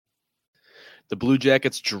The Blue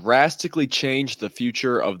Jackets drastically changed the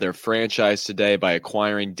future of their franchise today by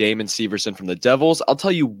acquiring Damon Severson from the Devils. I'll tell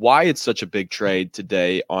you why it's such a big trade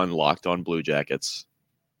today on Locked On Blue Jackets.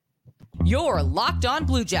 You're Locked On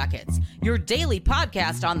Blue Jackets, your daily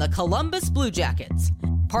podcast on the Columbus Blue Jackets,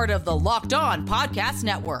 part of the Locked On Podcast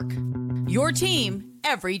Network. Your team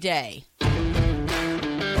every day.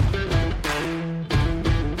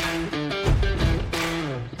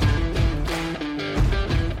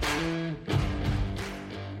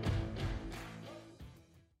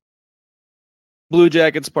 Blue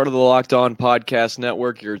Jackets, part of the Locked On Podcast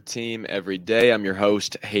Network, your team every day. I'm your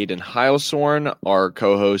host, Hayden Heilsorn. Our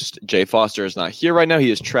co-host, Jay Foster, is not here right now.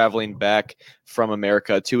 He is traveling back from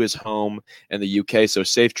America to his home in the UK, so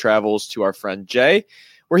safe travels to our friend Jay.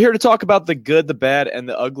 We're here to talk about the good, the bad, and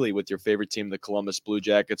the ugly with your favorite team, the Columbus Blue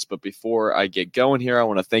Jackets. But before I get going here, I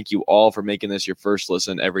want to thank you all for making this your first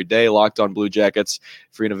listen every day. Locked On Blue Jackets,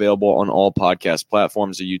 free and available on all podcast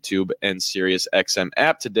platforms, the YouTube and Sirius XM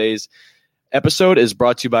app. Today's episode is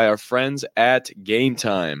brought to you by our friends at Game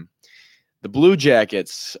Time. The Blue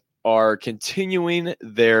Jackets are continuing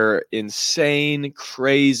their insane,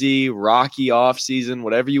 crazy, rocky offseason,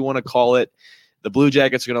 whatever you want to call it. The Blue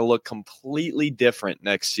Jackets are going to look completely different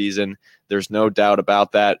next season. There's no doubt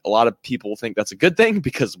about that. A lot of people think that's a good thing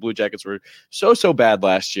because the Blue Jackets were so bad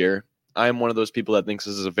last year. I am one of those people that thinks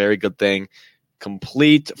this is a very good thing.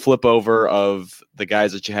 Complete flip over of the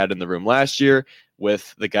guys that you had in the room last year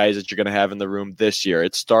with the guys that you're going to have in the room this year.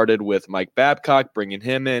 It started with Mike Babcock, bringing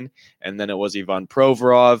him in, and then it was Ivan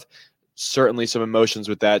Provorov. Certainly some emotions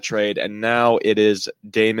with that trade, and now it is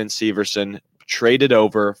Damon Severson traded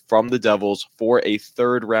over from the Devils for a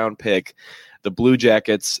third-round pick. The Blue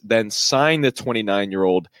Jackets then signed the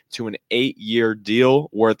 29-year-old to an 8-year deal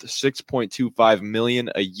worth $6.25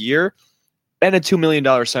 million a year, and a $2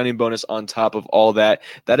 million signing bonus on top of all that.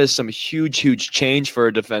 That is some huge change for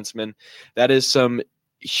a defenseman. That is some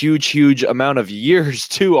huge amount of years,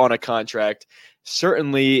 too, on a contract.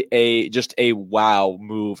 Certainly just a wow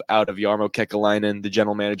move out of Jarmo Kekalainen, the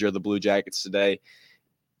general manager of the Blue Jackets today.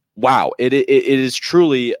 Wow, it is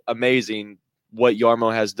truly amazing what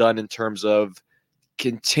Jarmo has done in terms of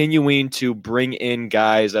continuing to bring in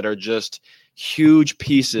guys that are just huge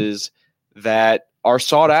pieces that are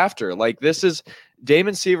sought after. Like, this is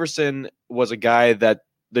Damon Severson was a guy that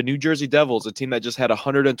the New Jersey Devils, a team that just had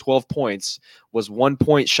 112 points, was 1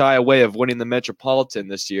 point shy away of winning the Metropolitan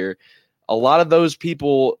this year. A lot of those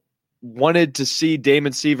people wanted to see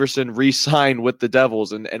Damon Severson re-sign with the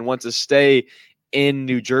Devils and want to stay in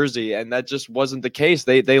New Jersey, and that just wasn't the case.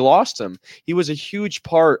 They lost him. He was a huge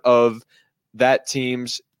part of that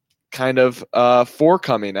team's kind of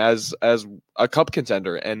forecoming as a cup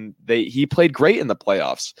contender, and he played great in the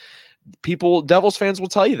playoffs. Devils fans will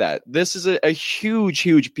tell you that. This is a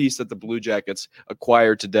huge piece that the Blue Jackets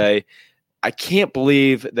acquired today. I can't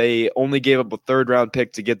believe they only gave up a third-round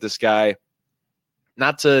pick to get this guy.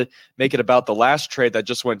 Not to make it about the last trade that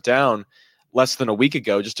just went down less than a week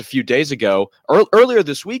ago, just a few days ago, or earlier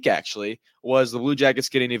this week actually, was the Blue Jackets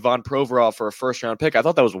getting Ivan Provorov for a first-round pick. I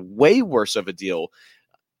thought that was way worse of a deal.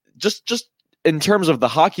 Just in terms of the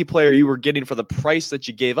hockey player you were getting for the price that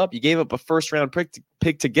you gave up. You gave up a first-round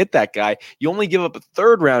pick to get that guy. You only give up a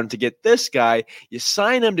third round to get this guy. You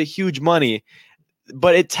sign him to huge money.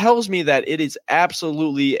 But it tells me that it is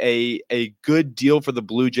absolutely a good deal for the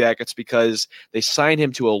Blue Jackets because they signed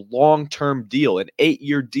him to a long-term deal. An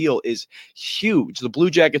 8-year deal is huge. The Blue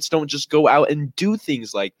Jackets don't just go out and do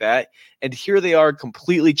things like that. And here they are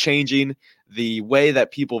completely changing the way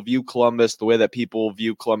that people view Columbus, the way that people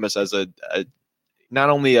view Columbus as not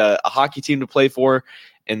only a hockey team to play for,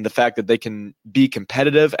 and the fact that they can be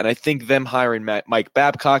competitive. And I think them hiring Mike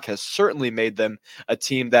Babcock has certainly made them a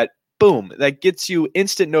team that, boom, that gets you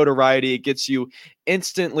instant notoriety. It gets you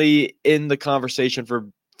instantly in the conversation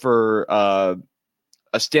for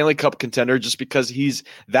a Stanley Cup contender just because he's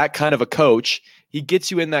that kind of a coach. He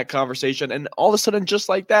gets you in that conversation, and all of a sudden, just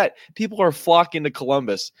like that, people are flocking to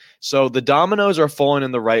Columbus. So the dominoes are falling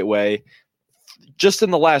in the right way. Just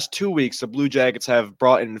in the last 2 weeks, the Blue Jackets have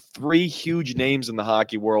brought in 3 huge names in the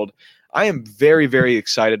hockey world. I am very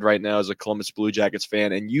excited right now as a Columbus Blue Jackets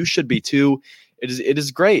fan, and you should be too. It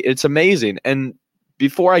is great. It's amazing. And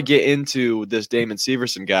before I get into this Damon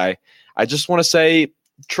Severson guy, I just want to say,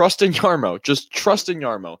 trust in Jarmo. Just trust in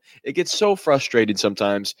Jarmo. It gets so frustrating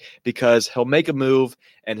sometimes because he'll make a move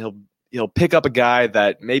and he'll pick up a guy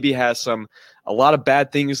that maybe has a lot of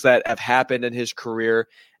bad things that have happened in his career.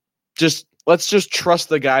 Let's just trust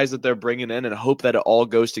the guys that they're bringing in and hope that it all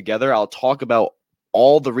goes together. I'll talk about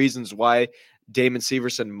all the reasons why Damon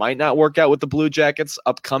Severson might not work out with the Blue Jackets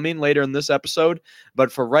upcoming later in this episode.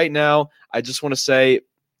 But for right now, I just want to say,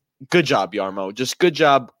 good job, Yarmo. Just good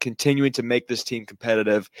job continuing to make this team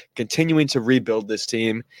competitive, continuing to rebuild this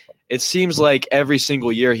team. It seems like every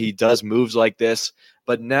single year he does moves like this,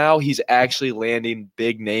 but now he's actually landing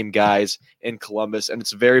big name guys in Columbus, and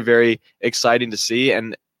it's very, very exciting to see.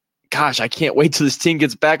 And gosh, I can't wait till this team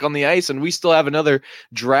gets back on the ice, and we still have another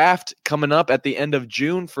draft coming up at the end of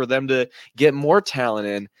June for them to get more talent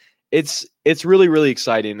in. It's really, really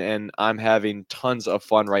exciting, and I'm having tons of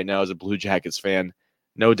fun right now as a Blue Jackets fan.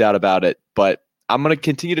 No doubt about it. But I'm going to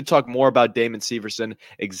continue to talk more about Damon Severson,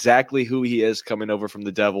 exactly who he is coming over from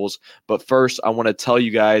the Devils. But first, I want to tell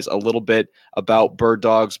you guys a little bit about Bird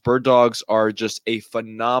Dogs. Bird Dogs are just a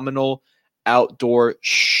phenomenal outdoor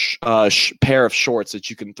pair of shorts that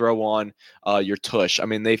you can throw on your tush. I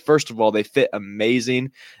mean, they fit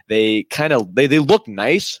amazing. They look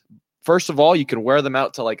nice. First of all, you can wear them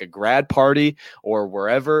out to like a grad party or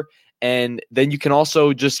wherever. And then you can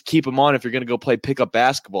also just keep them on if you're going to go play pickup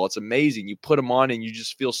basketball. It's amazing. You put them on and you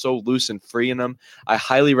just feel so loose and free in them. I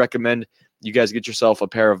highly recommend you guys get yourself a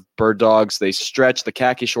pair of Bird Dogs. They stretch. The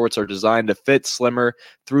khaki shorts are designed to fit slimmer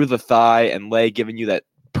through the thigh and leg, giving you that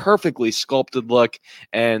perfectly sculpted look.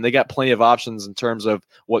 And they got plenty of options in terms of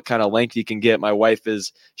what kind of length you can get. My wife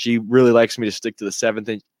she really likes me to stick to the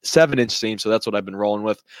 7-inch seam, so that's what I've been rolling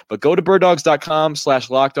with. But go to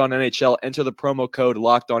birddogs.com/lockedonnhl, enter the promo code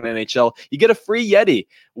LockedOnNHL. You get a free Yeti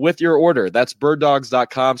with your order. That's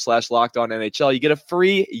birddogs.com/lockedonnhl. You get a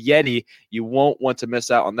free Yeti. You won't want to miss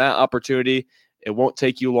out on that opportunity. It won't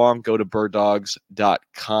take you long. Go to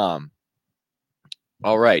birddogs.com.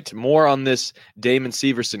 All right, more on this Damon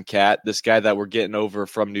Severson cat, this guy that we're getting over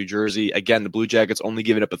from New Jersey. Again, the Blue Jackets only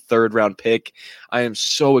giving up a third-round pick. I am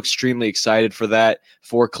so extremely excited for that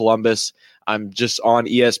for Columbus. I'm just on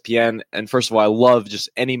ESPN, and first of all, I love just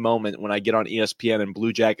any moment when I get on ESPN and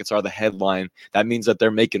Blue Jackets are the headline. That means that they're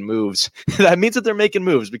making moves. That means that they're making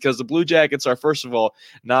moves because the Blue Jackets are, first of all,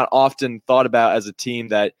 not often thought about as a team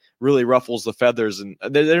that really ruffles the feathers, and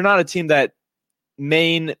they're not a team that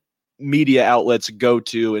main media outlets go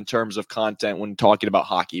to in terms of content when talking about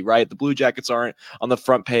hockey, right? The Blue Jackets aren't on the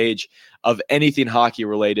front page of anything hockey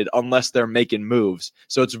related unless they're making moves.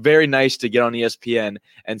 So it's very nice to get on ESPN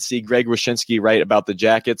and see Greg Wyshynski write about the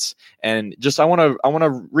Jackets. And just I want to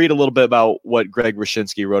read a little bit about what Greg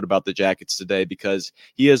Wyshynski wrote about the Jackets today, because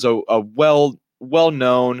he is a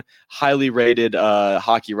well-known, highly rated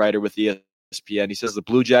hockey writer with ESPN. He says the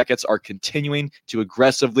Blue Jackets are continuing to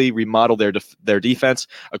aggressively remodel their defense,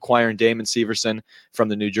 acquiring Damon Severson from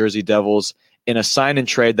the New Jersey Devils in a sign and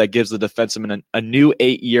trade that gives the defenseman a new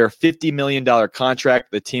 8-year, $50 million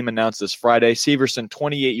contract. The team announced this Friday. Severson,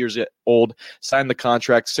 28 years old, signed the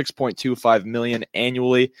contract, $6.25 million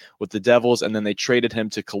annually with the Devils, and then they traded him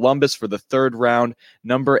to Columbus for the third round,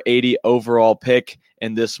 number 80 overall pick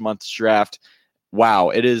in this month's draft. Wow,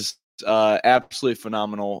 it is absolutely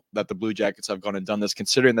phenomenal that the Blue Jackets have gone and done this,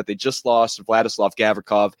 considering that they just lost Vladislav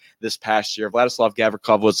Gavrikov this past year. Vladislav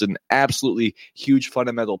Gavrikov was an absolutely huge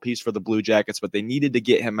fundamental piece for the Blue Jackets, but they needed to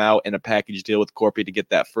get him out in a package deal with Corpy to get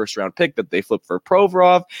that first-round pick that they flipped for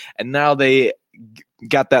Provorov, and now they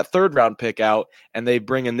got that third-round pick out, and they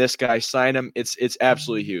bring in this guy, sign him. It's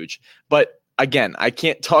absolutely huge. But again, I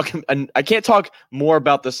can't talk more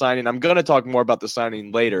about the signing. I'm going to talk more about the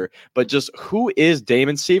signing later, but just who is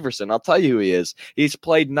Damon Severson? I'll tell you who he is. He's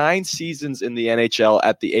played 9 seasons in the NHL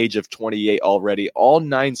at the age of 28 already. All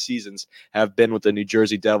 9 seasons have been with the New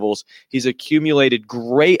Jersey Devils. He's accumulated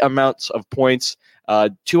great amounts of points,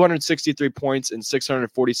 263 points in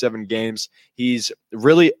 647 games. He's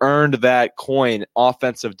really earned that coin,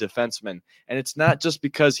 offensive defenseman. And it's not just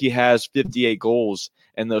because he has 58 goals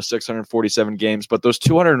in those 647 games, but those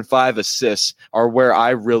 205 assists are where I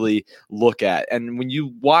really look at. And when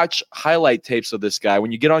you watch highlight tapes of this guy,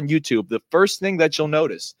 when you get on YouTube, the first thing that you'll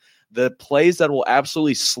notice, the plays that will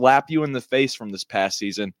absolutely slap you in the face from this past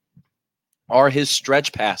season are his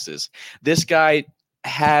stretch passes. This guy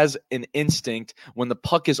has an instinct when the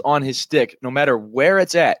puck is on his stick, no matter where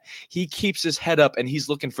it's at, he keeps his head up and he's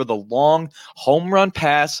looking for the long home run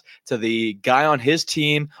pass to the guy on his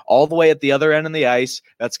team all the way at the other end of the ice.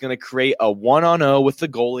 That's going to create a 1-on-0 with the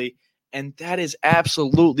goalie. And that is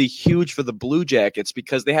absolutely huge for the Blue Jackets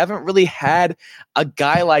because they haven't really had a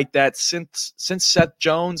guy like that since Seth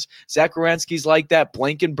Jones. Zach Werenski's like that.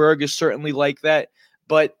 Blankenberg is certainly like that.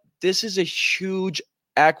 But this is a huge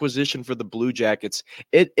acquisition for the Blue Jackets.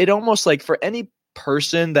 It almost, like, for any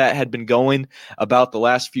person that had been going about the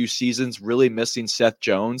last few seasons really missing Seth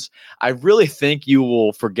Jones, I really think you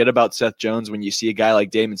will forget about Seth Jones when you see a guy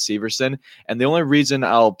like Damon Severson. And the only reason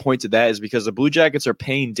I'll point to that is because the Blue Jackets are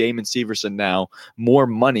paying Damon Severson now more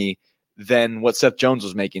money than what Seth Jones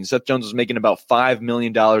was making. Seth Jones was making about $5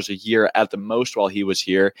 million a year at the most while he was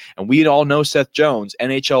here. And we all know Seth Jones,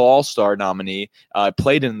 NHL All-Star nominee,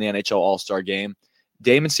 played in the NHL All-Star game.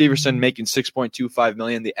 Damon Severson making $6.25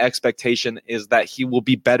 million. The expectation is that he will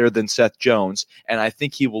be better than Seth Jones, and I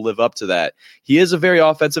think he will live up to that. He is a very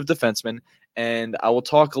offensive defenseman, and I will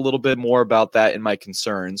talk a little bit more about that in my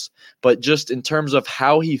concerns. But just in terms of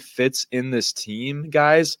how he fits in this team,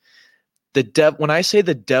 guys, when I say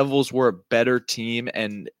the Devils were a better team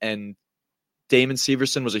and Damon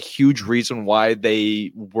Severson was a huge reason why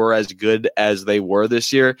they were as good as they were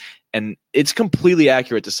this year. And it's completely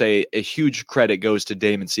accurate to say a huge credit goes to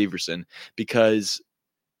Damon Severson because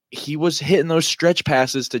he was hitting those stretch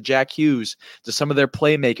passes to Jack Hughes, to some of their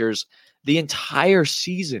playmakers the entire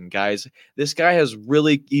season, guys. This guy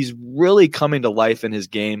he's really coming to life in his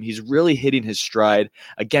game. He's really hitting his stride.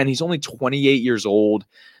 Again, he's only 28 years old.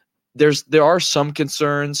 There are some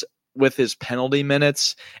concerns with his penalty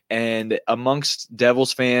minutes, and amongst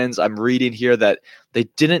Devils fans, I'm reading here that they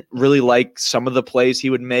didn't really like some of the plays he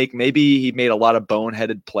would make. Maybe he made a lot of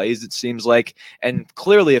boneheaded plays, it seems like. And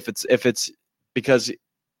clearly if it's because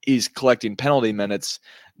he's collecting penalty minutes,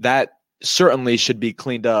 that certainly should be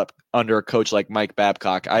cleaned up under a coach like Mike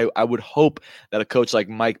Babcock. I would hope that a coach like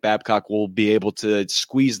Mike Babcock will be able to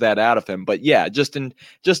squeeze that out of him. But yeah, just in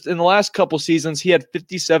the last couple seasons, he had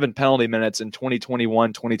 57 penalty minutes in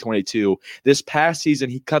 2021, 2022. This past season,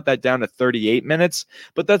 he cut that down to 38 minutes,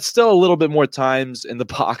 but that's still a little bit more times in the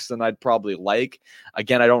box than I'd probably like.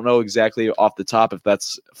 Again, I don't know exactly off the top if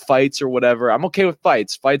that's fights or whatever. I'm okay with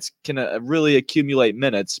fights. Fights can really accumulate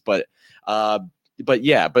minutes, but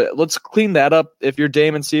let's clean that up if you're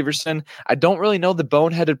Damon Severson. I don't really know the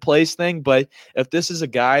boneheaded plays thing, but if this is a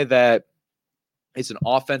guy that is an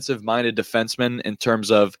offensive-minded defenseman in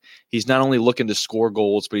terms of he's not only looking to score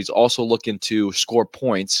goals, but he's also looking to score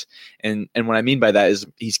points. And what I mean by that is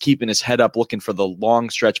he's keeping his head up looking for the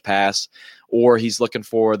long stretch pass, or he's looking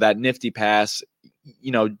for that nifty pass,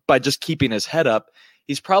 by just keeping his head up.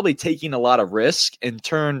 He's probably taking a lot of risk, in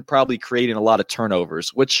turn probably creating a lot of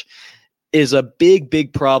turnovers, which is a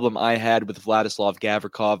big problem I had with Vladislav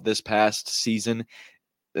Gavrikov this past season.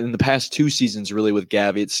 In the past 2 seasons, really, with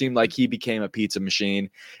Gavi, it seemed like he became a pizza machine.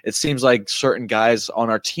 It seems like certain guys on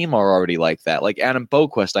our team are already like that. Like Adam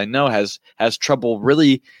Boquist, I know has trouble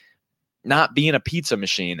really not being a pizza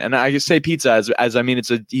machine. And I say pizza as I mean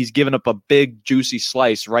he's given up a big juicy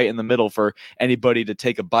slice right in the middle for anybody to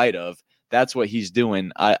take a bite of. That's what he's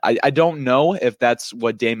doing. I don't know if that's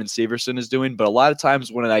what Damon Severson is doing, but a lot of times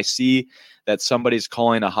when I see that somebody's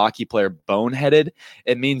calling a hockey player boneheaded,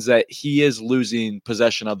 it means that he is losing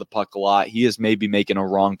possession of the puck a lot. He is maybe making a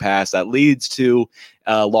wrong pass that leads to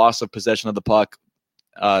loss of possession of the puck,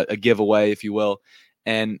 a giveaway, if you will.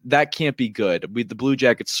 And that can't be good. The Blue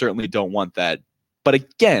Jackets certainly don't want that. But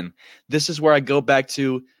again, this is where I go back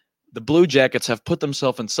to the Blue Jackets have put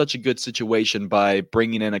themselves in such a good situation by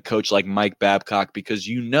bringing in a coach like Mike Babcock, because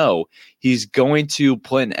he's going to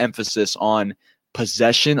put an emphasis on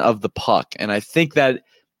possession of the puck. And I think that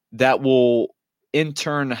will in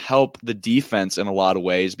turn help the defense in a lot of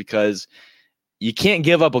ways, because you can't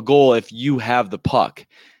give up a goal if you have the puck.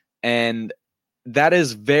 And that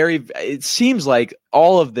is it seems like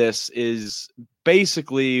all of this is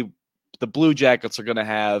basically the Blue Jackets are going to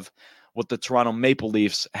have what the Toronto Maple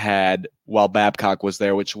Leafs had while Babcock was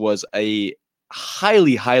there, which was a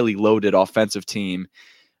highly, highly loaded offensive team.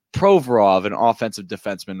 Provorov, an offensive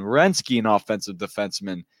defenseman, Werenski, an offensive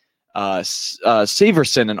defenseman,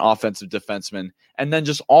 Severson, an offensive defenseman, and then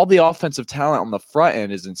just all the offensive talent on the front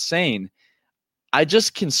end is insane. It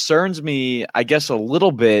just concerns me, I guess, a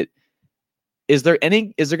little bit. Is there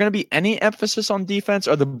going to be any emphasis on defense?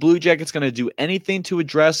 Are the Blue Jackets going to do anything to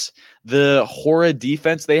address the horrid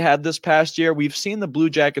defense they had this past year? We've seen the Blue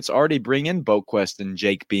Jackets already bring in Boquist and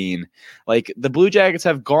Jake Bean. Like, the Blue Jackets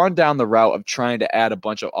have gone down the route of trying to add a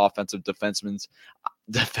bunch of offensive defensemen.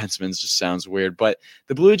 Defensemen just sounds weird, but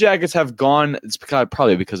the Blue Jackets have gone, it's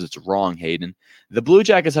probably because it's wrong, Hayden. The Blue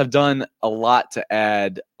Jackets have done a lot to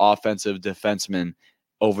add offensive defensemen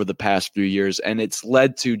over the past few years, and it's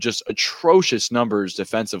led to just atrocious numbers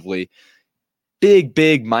defensively.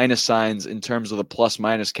 Big minus signs in terms of the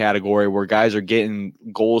plus-minus category, where guys are getting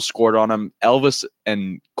goals scored on them. Elvis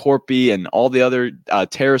and Corpy and all the other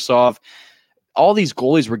Tarasov, all these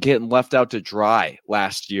goalies were getting left out to dry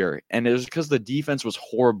last year, and it was because the defense was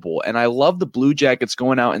horrible. And I love the Blue Jackets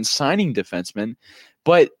going out and signing defensemen,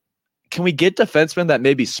 but can we get defensemen that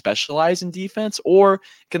maybe specialize in defense, or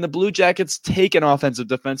can the Blue Jackets take an offensive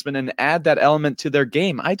defenseman and add that element to their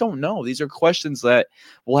game? I don't know. These are questions that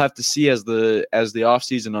we'll have to see as the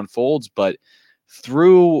offseason unfolds, but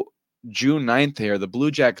through June 9th here, the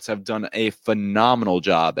Blue Jackets have done a phenomenal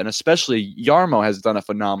job, and especially Jarmo has done a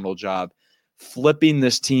phenomenal job flipping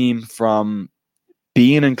this team from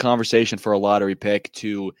being in conversation for a lottery pick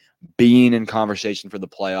to being in conversation for the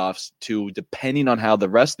playoffs to depending on how the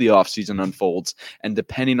rest of the offseason unfolds and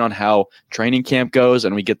depending on how training camp goes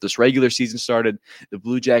and we get this regular season started, the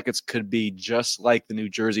Blue Jackets could be just like the New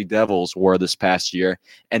Jersey Devils were this past year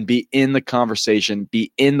and be in the conversation,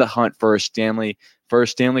 be in the hunt for a Stanley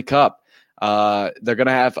Cup. They're going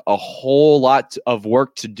to have a whole lot of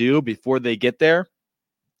work to do before they get there.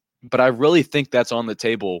 But I really think that's on the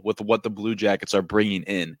table with what the Blue Jackets are bringing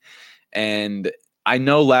in. And I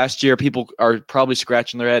know last year people are probably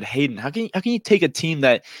scratching their head, Hayden, how can you take a team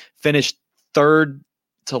that finished third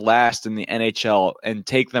to last in the NHL and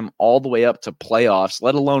take them all the way up to playoffs,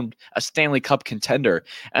 let alone a Stanley Cup contender?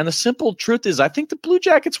 And the simple truth is I think the Blue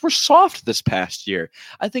Jackets were soft this past year.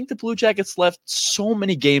 I think the Blue Jackets left so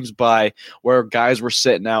many games by where guys were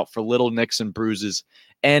sitting out for little nicks and bruises.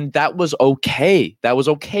 And that was okay. That was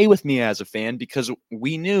okay with me as a fan because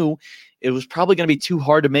we knew it was probably going to be too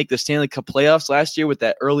hard to make the Stanley Cup playoffs last year with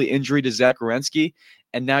that early injury to Zach Werenski.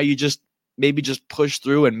 And now you just push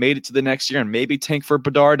through and made it to the next year and maybe tank for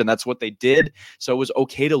Bedard, and that's what they did. So it was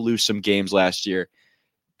okay to lose some games last year.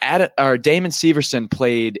 Damon Severson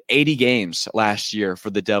played 80 games last year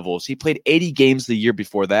for the Devils. He played 80 games the year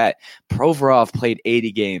before that. Provorov played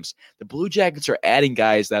 80 games. The Blue Jackets are adding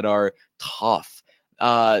guys that are tough.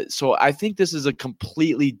 So I think this is a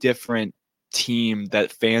completely different team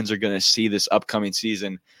that fans are going to see this upcoming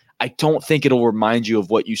season. I don't think it'll remind you of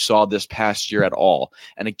what you saw this past year at all.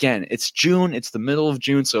 And again, it's June. It's the middle of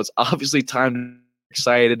June, so it's obviously time to be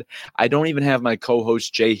excited. I don't even have my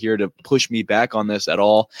co-host Jay here to push me back on this at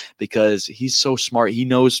all because he's so smart. He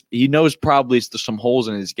knows probably some holes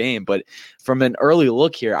in his game, but from an early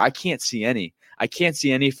look here, I can't see any. I can't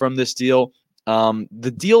see any from this deal.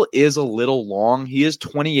 The deal is a little long. He is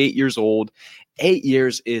 28 years old. 8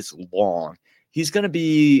 years is long. He's going to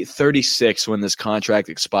be 36 when this contract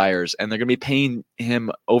expires, and they're going to be paying him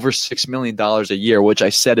over $6 million a year, which I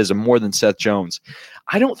said is more than Seth Jones.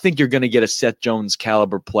 I don't think you're going to get a Seth Jones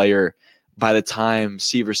caliber player by the time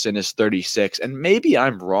Severson is 36, and maybe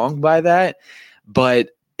I'm wrong by that,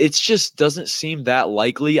 but it just doesn't seem that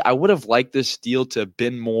likely. I would have liked this deal to have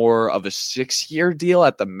been more of a 6-year deal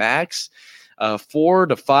at the max. 4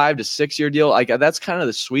 to 5 to 6 year deal. That's kind of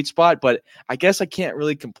the sweet spot, but I guess I can't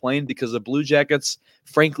really complain because the Blue Jackets,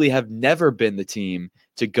 frankly, have never been the team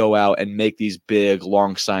to go out and make these big,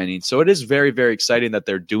 long signings. So it is very, very exciting that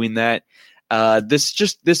they're doing that. This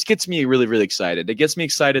gets me really, really excited. It gets me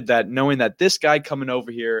excited that knowing that this guy coming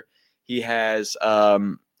over here, he's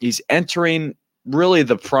entering really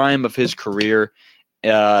the prime of his career.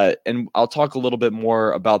 And I'll talk a little bit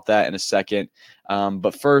more about that in a second.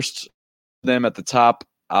 But first, them at the top,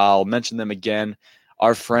 I'll mention them again.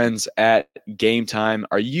 Our friends at Game Time.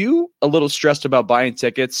 Are you a little stressed about buying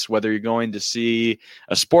tickets, whether you're going to see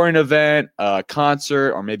a sporting event, a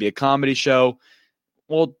concert, or maybe a comedy show?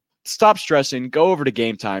 Well, stop stressing. Go over to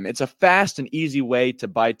Game Time. It's a fast and easy way to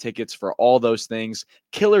buy tickets for all those things.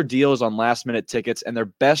 Killer deals on last-minute tickets and their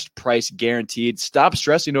best price guaranteed. Stop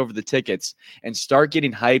stressing over the tickets and start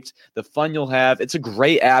getting hyped. The fun you'll have. It's a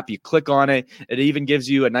great app. You click on it. It even gives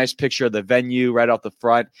you a nice picture of the venue right off the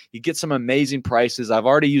front. You get some amazing prices. I've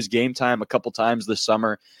already used Game Time a couple times this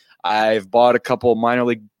summer. I've bought a couple minor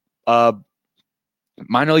league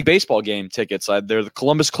baseball game tickets. The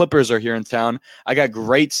Columbus Clippers are here in town. I got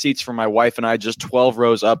great seats for my wife and I, just 12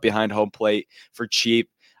 rows up behind home plate for cheap.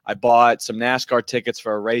 I bought some NASCAR tickets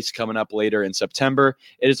for a race coming up later in September.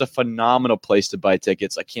 It is a phenomenal place to buy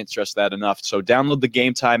tickets. I can't stress that enough. So download the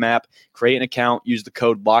Game Time app, create an account, use the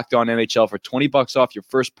code LOCKEDONNHL for $20 off your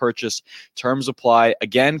first purchase. Terms apply.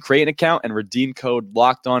 Again, create an account and redeem code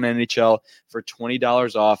LOCKEDONNHL for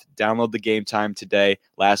 $20 off. Download the Game Time today.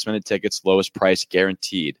 Last minute tickets, lowest price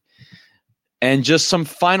guaranteed. And just some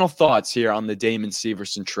final thoughts here on the Damon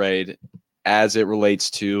Severson trade as it relates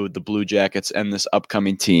to the Blue Jackets and this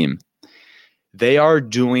upcoming team. They are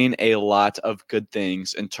doing a lot of good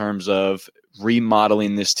things in terms of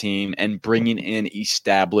remodeling this team and bringing in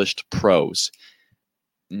established pros.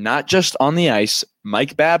 Not just on the ice.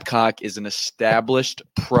 Mike Babcock is an established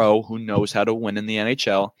pro who knows how to win in the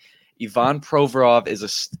NHL. Ivan Provorov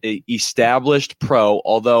is a established pro,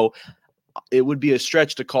 although it would be a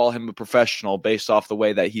stretch to call him a professional based off the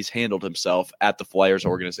way that he's handled himself at the Flyers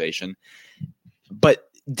organization. But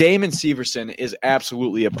Damon Severson is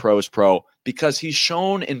absolutely a pro's pro because he's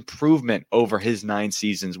shown improvement over his 9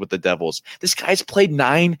 seasons with the Devils. This guy's played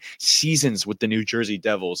 9 seasons with the New Jersey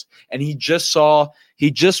Devils, and he just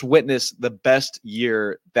witnessed the best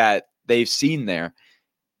year that they've seen there.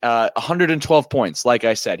 112 points, like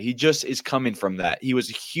I said. He just is coming from that. He was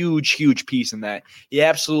a huge, huge piece in that. He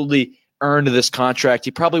absolutely earned this contract.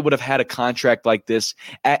 He probably would have had a contract like this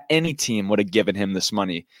at any team would have given him this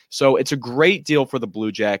money. So it's a great deal for the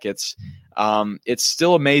Blue Jackets. It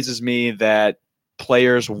still amazes me that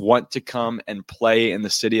players want to come and play in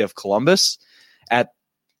the city of Columbus at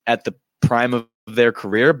the prime of their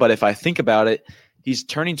career. But if I think about it, he's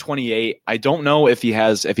turning 28. I don't know if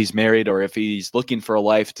he's married or if he's looking for a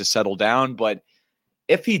life to settle down, but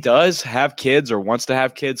if he does have kids or wants to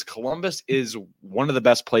have kids, Columbus is one of the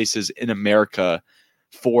best places in America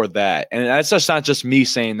for that. And that's just not just me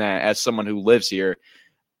saying that as someone who lives here.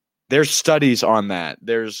 There's studies on that.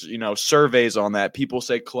 There's, surveys on that. People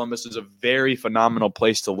say Columbus is a very phenomenal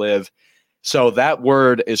place to live. So that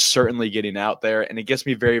word is certainly getting out there, and it gets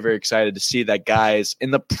me very, very excited to see that guys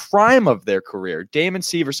in the prime of their career, Damon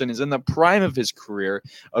Severson is in the prime of his career,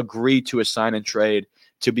 agree to a sign and trade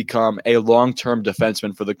to become a long-term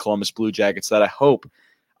defenseman for the Columbus Blue Jackets that I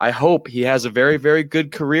hope he has a very, very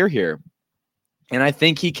good career here. And I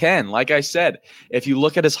think he can. Like I said, if you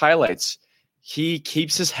look at his highlights, he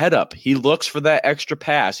keeps his head up. He looks for that extra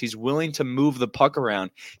pass. He's willing to move the puck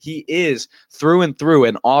around. He is through and through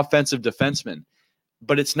an offensive defenseman.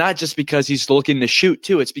 But it's not just because he's looking to shoot,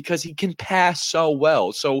 too. It's because he can pass so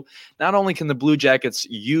well. So not only can the Blue Jackets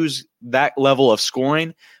use that level of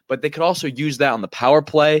scoring, but they could also use that on the power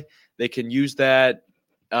play. They can use that.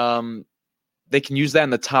 They can use that in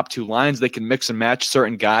the top 2 lines. They can mix and match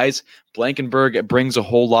certain guys. Blankenberg brings a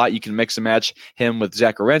whole lot. You can mix and match him with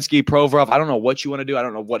Zakharensky, Provorov. I don't know what you want to do. I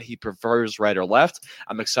don't know what he prefers, right or left.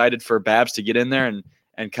 I'm excited for Babs to get in there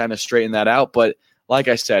and kind of straighten that out. But like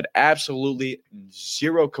I said, absolutely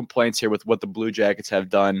zero complaints here with what the Blue Jackets have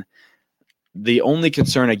done. The only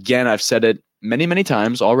concern, again, I've said it many, many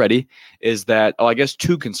times already, is that, I guess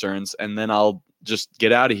 2 concerns, and then I'll just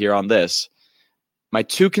get out of here on this. My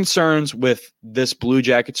 2 concerns with this Blue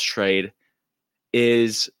Jackets trade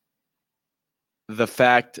is the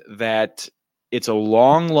fact that it's a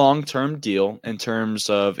long-term deal in terms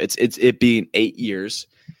of it being 8 years.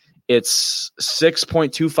 It's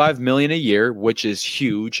 $6.25 million a year, which is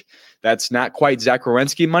huge. That's not quite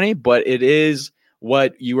Zakharensky money, but it is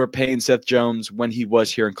what you were paying Seth Jones when he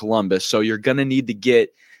was here in Columbus. So you're going to need to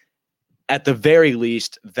get, at the very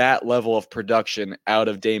least, that level of production out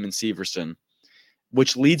of Damon Severson,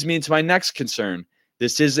 which leads me into my next concern.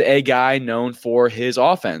 This is a guy known for his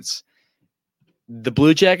offense. The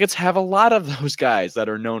Blue Jackets have a lot of those guys that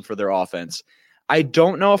are known for their offense. I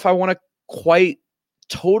don't know if I want to quite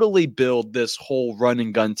totally build this whole run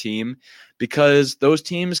and gun team because those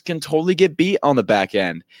teams can totally get beat on the back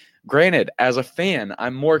end. Granted, as a fan,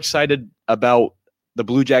 I'm more excited about the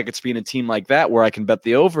Blue Jackets being a team like that where I can bet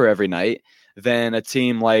the over every night than a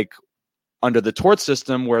team like under the Torts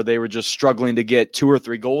system where they were just struggling to get 2 or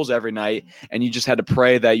 3 goals every night and you just had to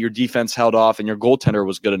pray that your defense held off and your goaltender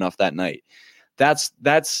was good enough that night. That's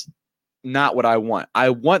not what I want. I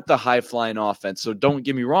want the high-flying offense, so don't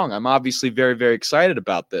get me wrong. I'm obviously very, very excited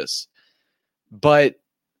about this. But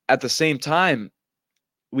at the same time,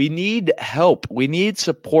 we need help. We need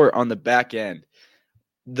support on the back end.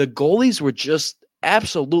 The goalies were just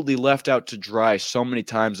absolutely left out to dry so many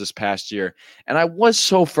times this past year, and I was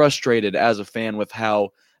so frustrated as a fan with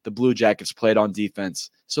how the Blue Jackets played on defense.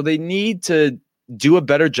 So they need to do a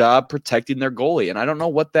better job protecting their goalie, and I don't know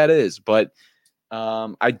what that is, but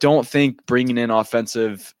I don't think bringing in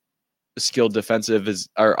offensive skilled defensive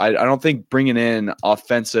I don't think bringing in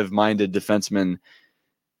offensive minded defensemen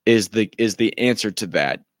is the answer to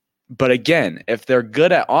that. But again, if they're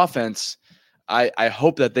good at offense, I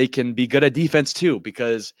hope that they can be good at defense too,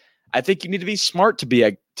 because I think you need to be smart to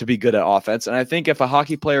be good at offense. And I think if a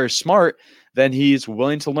hockey player is smart, then he's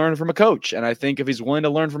willing to learn from a coach. And I think if he's willing to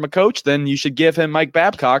learn from a coach, then you should give him Mike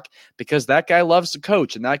Babcock, because that guy loves to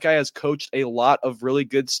coach. And that guy has coached a lot of really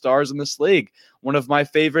good stars in this league. One of my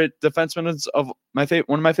favorite defensemen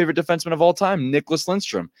of all time, Nicholas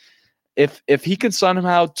Lindstrom. If he can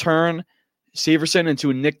somehow turn Severson into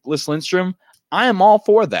a Nicholas Lindstrom, I am all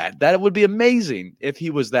for that. That would be amazing if he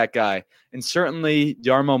was that guy. And certainly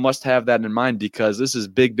Jarmo must have that in mind, because this is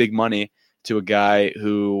big, big money to a guy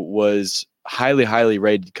who was highly, highly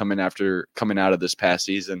rated coming out of this past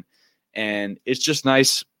season. And it's just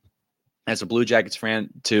nice as a Blue Jackets fan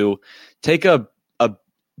to take a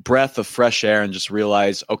breath of fresh air and just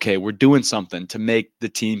realize, okay, we're doing something to make the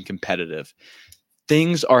team competitive.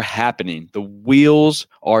 Things are happening. The wheels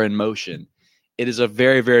are in motion. It is a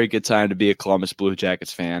very, very good time to be a Columbus Blue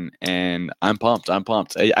Jackets fan, and I'm pumped.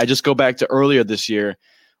 I just go back to earlier this year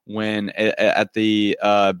when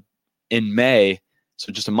in May,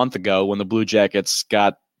 so just a month ago, when the Blue Jackets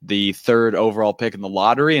got the 3rd overall pick in the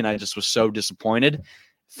lottery, and I just was so disappointed.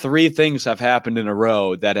 3 things have happened in a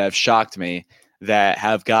row that have shocked me, that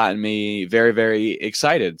have gotten me very, very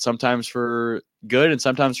excited, sometimes for good and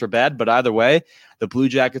sometimes for bad. But either way, the Blue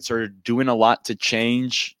Jackets are doing a lot to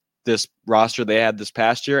change this roster they had this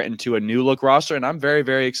past year into a new look roster, and I'm very,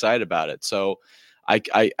 very excited about it. So I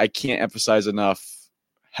can't emphasize enough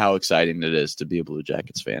how exciting it is to be a Blue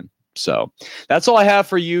Jackets fan. So that's all I have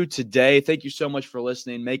for you today. Thank you so much for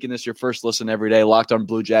listening, making this your first listen every day. Locked on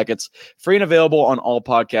Blue Jackets, free and available on all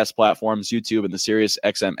podcast platforms, YouTube, and the Sirius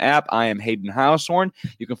XM app. I am Hayden Houshorn.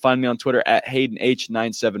 You can find me on Twitter at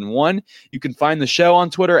HaydenH971. You can find the show on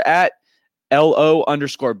Twitter at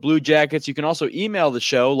LO_Blue Jackets. You can also email the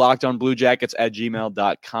show,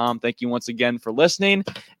 lockedonbluejackets@gmail.com. Thank you once again for listening.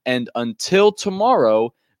 And until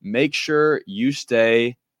tomorrow, make sure you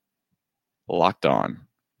stay locked on.